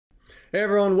Hey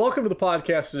everyone, welcome to the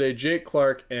podcast today. Jake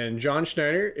Clark and John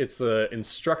Schneider. It's the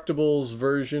Instructables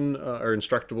version, or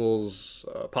Instructables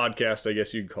podcast, I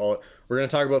guess you'd call it. We're going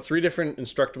to talk about 3 different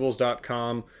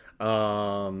Instructables.com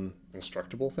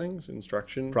instructable things,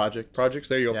 projects.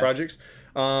 There you go, yeah. Projects.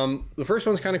 The first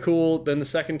one's kind of cool. Then the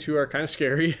second 2 are kind of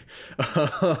scary,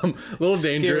 a little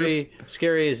dangerous.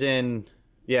 Scary is in,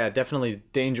 yeah, definitely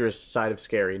dangerous side of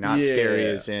scary. Not scary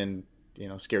as in,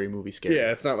 scary movie scary.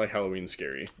 Yeah, it's not like Halloween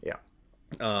scary. Yeah.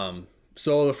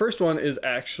 So the first one is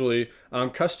actually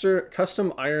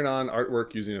custom iron-on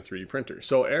artwork using a 3D printer.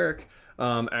 So Eric,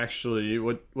 actually,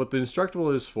 what the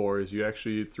Instructable is for is you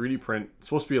actually 3D print. It's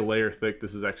supposed to be a layer thick.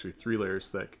 This is actually 3 layers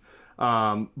thick.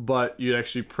 But you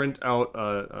actually print out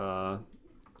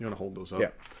you want to hold those up? Yeah.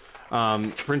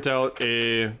 Print out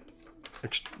I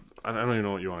don't even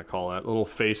know what you want to call that, little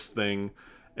face thing,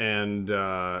 and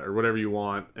or whatever you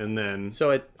want, and then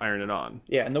iron it on.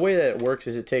 Yeah, and the way that it works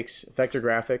is it takes vector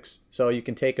graphics. So you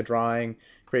can take a drawing,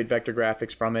 create vector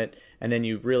graphics from it, and then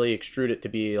you really extrude it to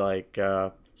be like,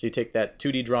 so you take that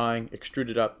 2D drawing, extrude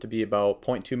it up to be about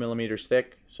 0.2 millimeters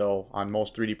thick. So on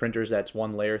most 3D printers, that's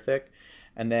 1 layer thick.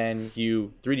 And then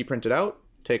you 3D print it out,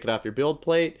 take it off your build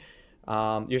plate.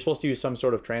 You're supposed to use some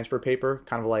sort of transfer paper,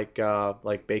 kind of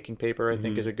like baking paper, I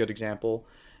think is a good example.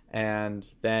 And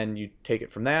then you take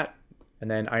it from that, and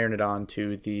then iron it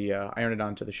onto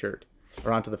the shirt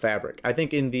or onto the fabric. I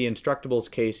think in the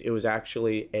Instructables case, it was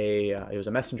actually it was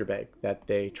a messenger bag that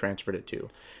they transferred it to.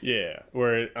 Yeah,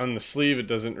 where on the sleeve it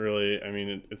doesn't really. I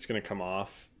mean, it's going to come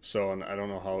off. So, and I don't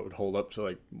know how it would hold up to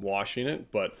like washing it,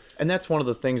 but and that's one of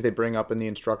the things they bring up in the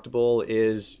Instructable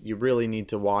is you really need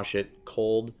to wash it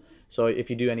cold. So if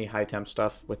you do any high temp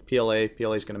stuff with PLA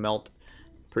is going to melt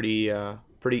pretty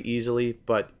easily.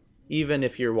 But even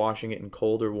if you're washing it in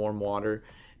cold or warm water,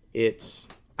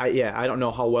 I don't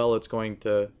know how well it's going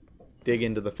to dig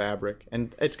into the fabric,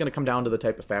 and it's going to come down to the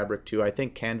type of fabric too. I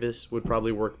think canvas would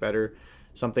probably work better,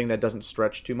 something that doesn't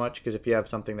stretch too much, because if you have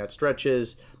something that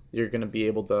stretches, you're going to be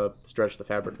able to stretch the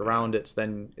fabric around it, so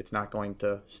then it's not going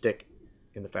to stick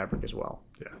in the fabric as well.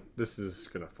 Yeah, this is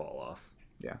going to fall off.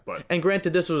 Yeah, and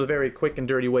granted, this was a very quick and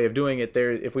dirty way of doing it.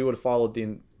 There, if we would have followed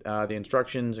the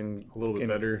instructions and a little bit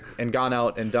better, and gone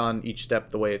out and done each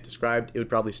step the way it described, it would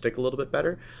probably stick a little bit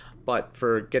better. But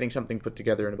for getting something put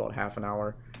together in about half an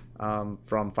hour,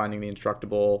 from finding the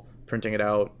Instructable, printing it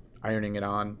out, ironing it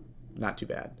on, not too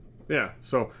bad. Yeah,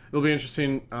 so it'll be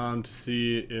interesting to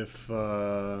see if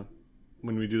when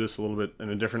we do this a little bit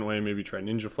in a different way, maybe try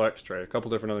NinjaFlex, try a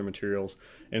couple different other materials,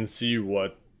 and see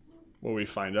what we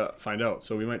find out.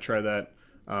 So we might try that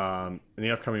in the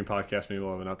upcoming podcast. Maybe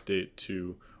we'll have an update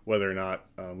to whether or not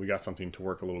we got something to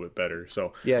work a little bit better.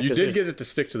 So yeah, you did get it to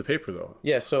stick to the paper though.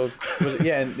 Yeah. So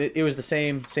and it was the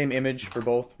same image for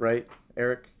both, right,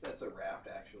 Eric? That's a raft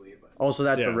actually. But oh, so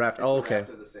that's the raft. Oh, okay. The raft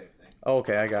are the same thing. Oh,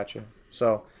 okay, I got you.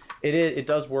 So it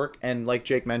does work, and like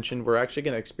Jake mentioned, we're actually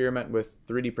going to experiment with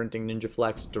 3D printing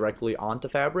NinjaFlex directly onto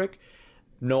fabric.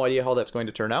 No idea how that's going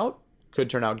to turn out.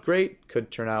 Could turn out great. Could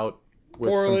turn out with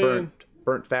poorly. Some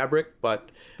burnt fabric,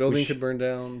 but building could burn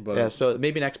down. But yeah, so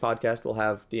maybe next podcast we'll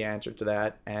have the answer to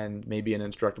that, and maybe an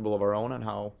Instructable of our own on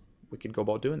how we could go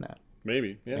about doing that.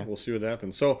 Maybe, yeah. We'll see what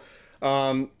happens. So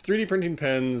 3D printing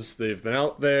pens, they've been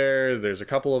out there. There's a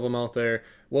couple of them out there.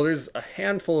 Well, there's a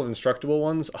handful of Instructable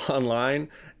ones online,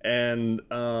 and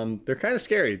they're kind of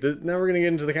scary. Now we're going to get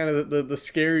into the kind of the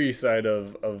scary side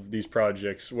of these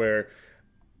projects, where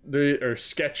they are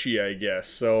sketchy, I guess.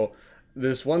 So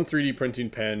this one 3D printing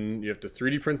pen, you have to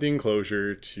 3D print the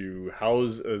enclosure to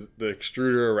house the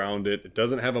extruder around it. It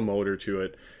doesn't have a motor to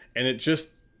it, and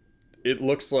it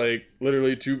looks like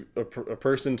literally a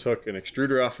person took an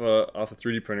extruder off a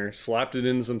 3D printer, slapped it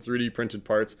in some 3D printed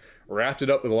parts, wrapped it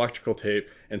up with electrical tape,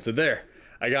 and said, "There,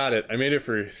 I got it. I made it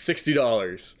for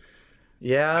 $60."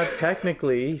 Yeah,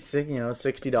 technically,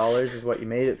 $60 is what you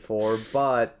made it for,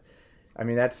 but I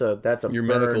mean that's a your burn,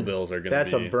 medical bills are gonna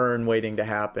a burn waiting to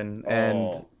happen.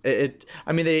 And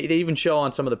I mean they even show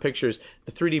on some of the pictures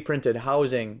the 3D printed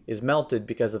housing is melted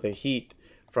because of the heat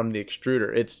from the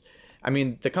extruder. I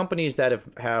mean, the companies that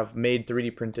have made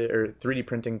 3D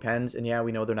printing pens, and yeah,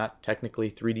 we know they're not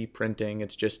technically 3D printing.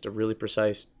 It's just a really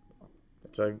precise,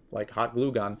 it's a like hot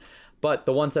glue gun. But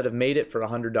the ones that have made it for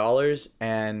 $100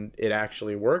 and it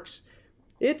actually works,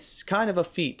 it's kind of a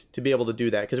feat to be able to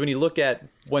do that. Because when you look at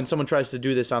when someone tries to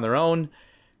do this on their own,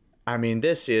 I mean,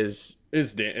 this is...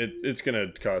 It's going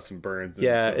to cause some burns.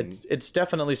 Yeah, it's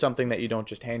definitely something that you don't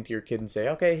just hand to your kid and say,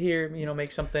 okay, here,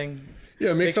 make something.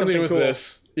 Yeah, make something with cool.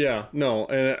 this. Yeah, no,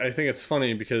 and I think it's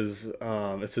funny because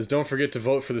it says, don't forget to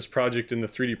vote for this project in the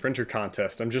 3D printer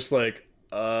contest. I'm just like,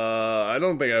 I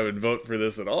don't think I would vote for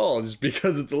this at all, just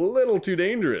because it's a little too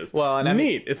dangerous. Well, and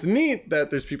it's neat that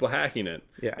there's people hacking it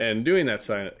and doing that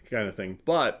kind of thing,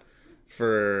 but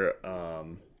for a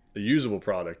usable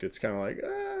product, it's kind of like.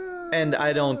 And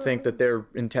I don't think that they're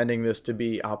intending this to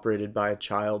be operated by a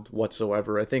child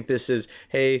whatsoever. I think this is,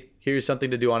 hey, here's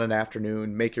something to do on an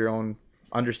afternoon. Make your own,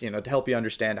 to help you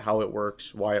understand how it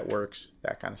works, why it works,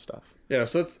 that kind of stuff. Yeah,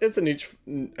 so it's a niche.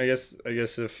 I guess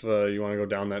if you want to go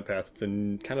down that path, it's a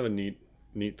kind of a neat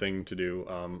thing to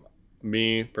do.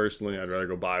 Me personally, I'd rather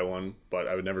go buy one, but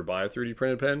I would never buy a 3D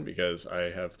printed pen because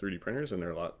I have 3D printers and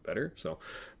they're a lot better. So,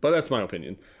 but that's my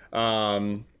opinion.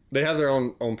 They have their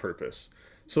own purpose.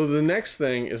 So the next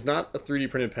thing is not a 3D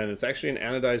printed pen. It's actually an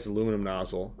anodized aluminum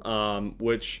nozzle,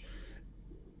 which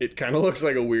it kind of looks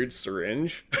like a weird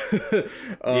syringe with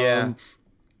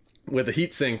a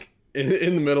heat sink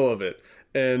in the middle of it.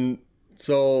 And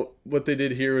so what they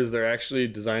did here was they're actually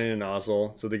designing a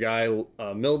nozzle. So the guy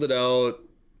milled it out.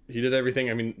 He did everything.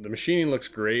 I mean, the machining looks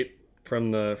great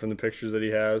from the pictures that he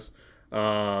has.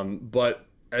 But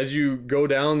as you go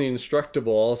down the Instructable,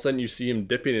 all of a sudden you see him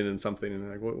dipping it in something, and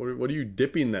like, what are you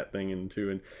dipping that thing into?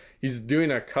 And he's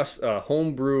doing a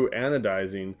homebrew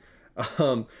anodizing,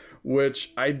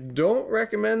 which I don't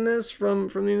recommend this from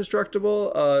the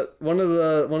Instructable. One of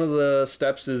the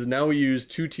steps is now we use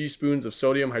 2 teaspoons of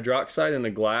sodium hydroxide in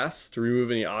a glass to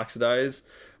remove any oxidize.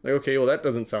 Like, okay, well that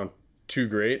doesn't sound too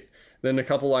great. Then a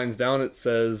couple lines down it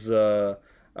says. The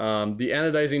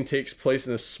anodizing takes place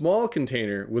in a small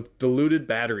container with diluted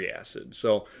battery acid.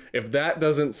 So if that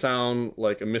doesn't sound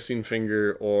like a missing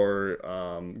finger or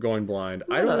going blind,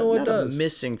 I don't know what does. A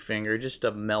missing finger, just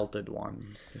a melted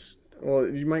one. Well,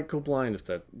 you might go blind if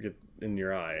that get in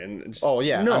your eye. And just,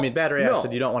 battery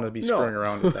acid, you don't want to be screwing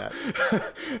around with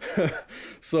that.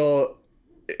 So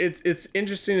it's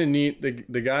interesting and neat.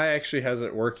 The guy actually has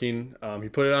it working. He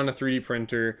put it on a 3D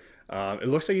printer. It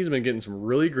looks like he's been getting some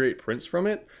really great prints from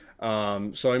it.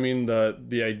 So I mean,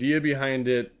 the idea behind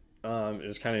it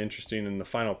is kind of interesting, and the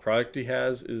final product he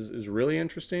has is really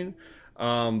interesting.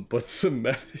 But the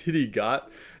method he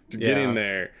got to getting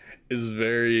there is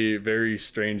very, very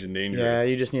strange and dangerous. Yeah,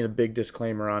 you just need a big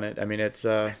disclaimer on it. I mean, it's.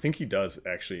 I think he does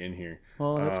actually in here.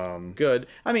 Well, that's good.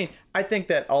 I mean, I think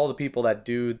that all the people that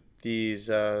do these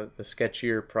the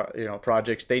sketchier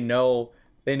projects, they know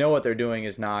what they're doing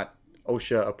is not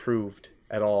OSHA approved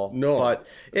at all. No, but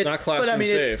it's not classroom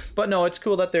safe. But no, it's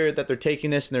cool that they're taking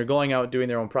this and they're going out doing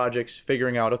their own projects,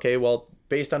 figuring out, okay, well,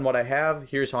 based on what I have,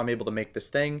 here's how I'm able to make this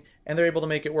thing, and they're able to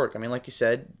make it work. I mean, like you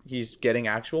said, he's getting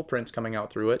actual prints coming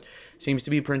out through it. Seems to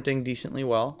be printing decently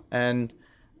well, and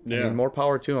I mean, more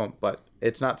power to him. But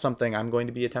it's not something I'm going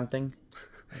to be attempting.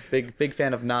 Big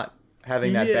fan of not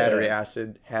having that battery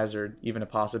acid hazard even a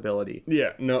possibility.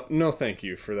 Yeah, no, thank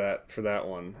you for that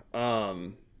one.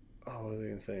 Oh, what was I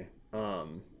gonna say?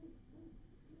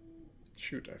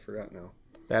 Shoot, I forgot now.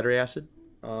 Battery acid?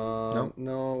 No,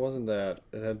 it wasn't that.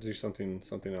 It had to do something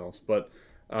else. But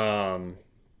I can't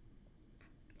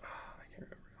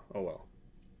remember now. Oh well.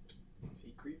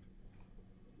 Heat creep?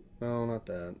 No, not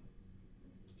that.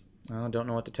 I don't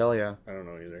know what to tell you. I don't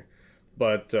know either.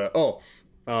 But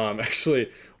actually,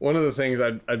 one of the things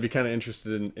I'd be kind of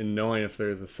interested in knowing if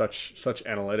there's such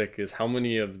analytic is how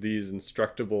many of these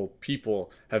Instructable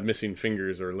people have missing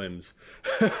fingers or limbs.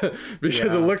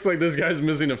 Because it looks like this guy's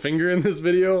missing a finger in this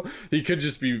video. He could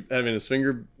just be having his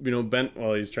finger, bent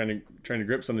while he's trying to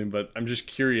grip something. But I'm just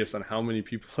curious on how many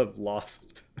people have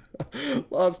lost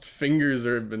fingers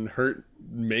or have been hurt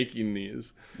making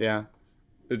these. Yeah.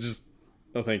 It's just,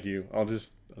 no, thank you.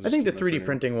 I think the 3D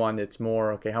printing one, it's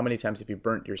more, okay, how many times have you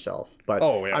burnt yourself? But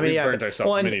we've burnt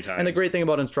ourselves many times. And the great thing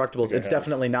about Instructables, it's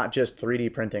definitely not just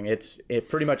 3D printing. It's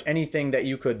pretty much anything that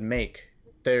you could make.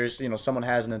 There's, someone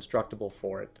has an Instructable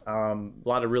for it. A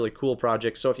lot of really cool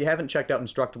projects. So if you haven't checked out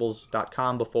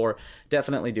Instructables.com before,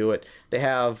 definitely do it. They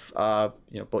have,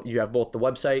 you have both the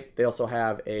website. They also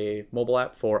have a mobile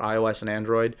app for iOS and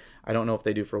Android. I don't know if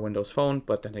they do for Windows Phone,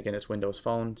 but then again, it's Windows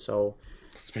Phone. So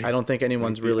I don't think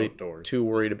anyone's really too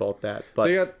worried about that. But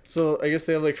I guess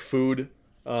they have like food.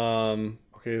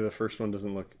 Okay, the first one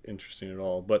doesn't look interesting at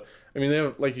all, but I mean, they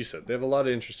have, like you said, they have a lot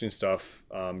of interesting stuff.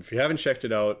 If you haven't checked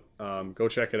it out, go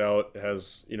check it out. It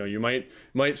has, you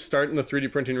might start in the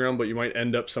 3D printing realm, but you might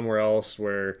end up somewhere else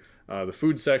where the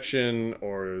food section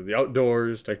or the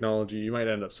outdoors technology, you might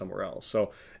end up somewhere else.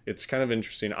 So it's kind of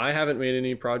interesting. I haven't made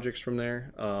any projects from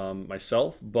there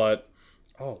myself, but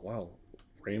oh wow.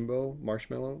 Rainbow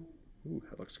marshmallow. Ooh,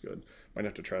 that looks good. Might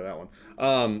have to try that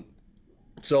one.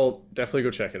 So definitely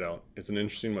go check it out. It's an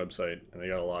interesting website, and they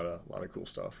got a lot of cool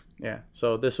stuff. Yeah.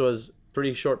 So this was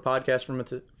pretty short podcast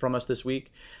from us this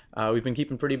week. We've been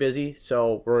keeping pretty busy,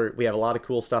 so we have a lot of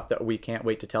cool stuff that we can't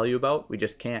wait to tell you about. We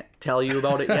just can't tell you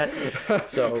about it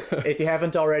yet. So if you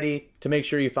haven't already, to make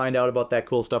sure you find out about that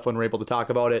cool stuff when we're able to talk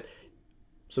about it,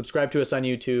 subscribe to us on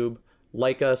YouTube,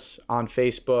 like us on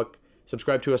Facebook,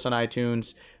 subscribe to us on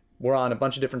iTunes. We're on a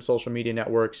bunch of different social media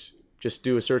networks. Just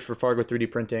do a search for Fargo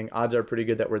 3D Printing. Odds are pretty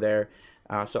good that we're there.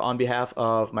 So on behalf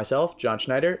of myself, John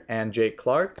Schneider, and Jake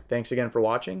Clark, thanks again for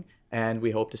watching, and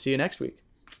we hope to see you next week.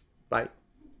 Bye.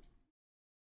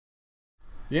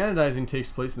 The anodizing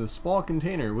takes place in a small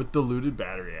container with diluted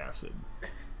battery acid.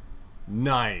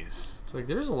 Nice. It's like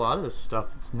there's a lot of this stuff.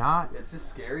 It's not. It's just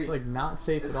scary. It's like not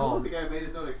safe It's at cool all. that the guy made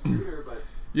his own extruder, but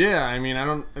Yeah, I mean,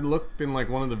 it looked in like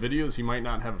one of the videos he might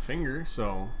not have a finger,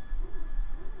 so